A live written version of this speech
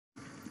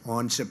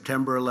On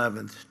September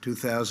 11th,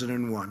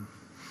 2001,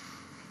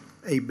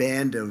 a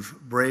band of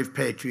brave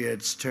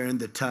patriots turned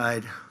the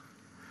tide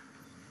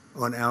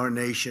on our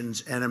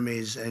nation's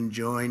enemies and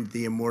joined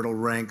the immortal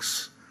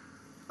ranks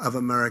of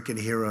American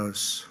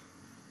heroes.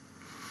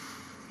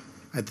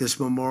 At this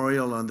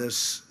memorial on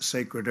this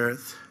sacred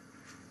earth,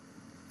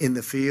 in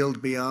the field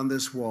beyond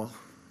this wall,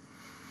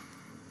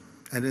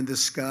 and in the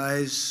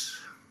skies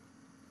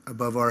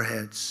above our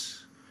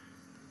heads,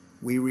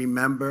 we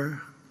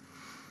remember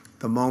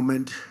the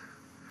moment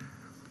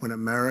when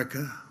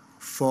America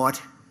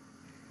fought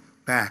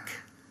back.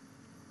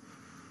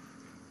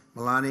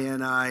 Melania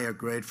and I are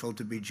grateful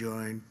to be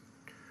joined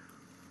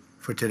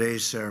for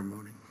today's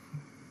ceremony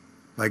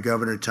by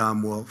Governor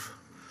Tom Wolf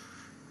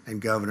and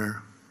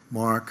Governor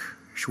Mark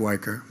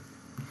Schweiker.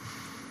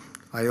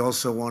 I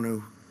also want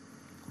to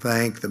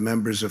thank the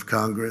members of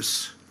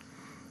Congress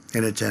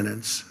in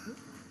attendance,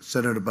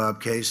 Senator Bob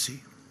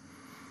Casey,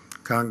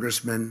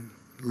 Congressman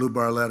Lou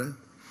Barletta,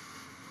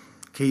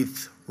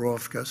 Keith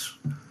Rothfuss,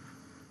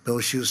 Bill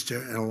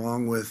Schuster, and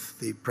along with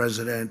the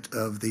president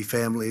of the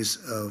families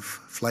of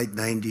Flight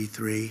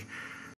 93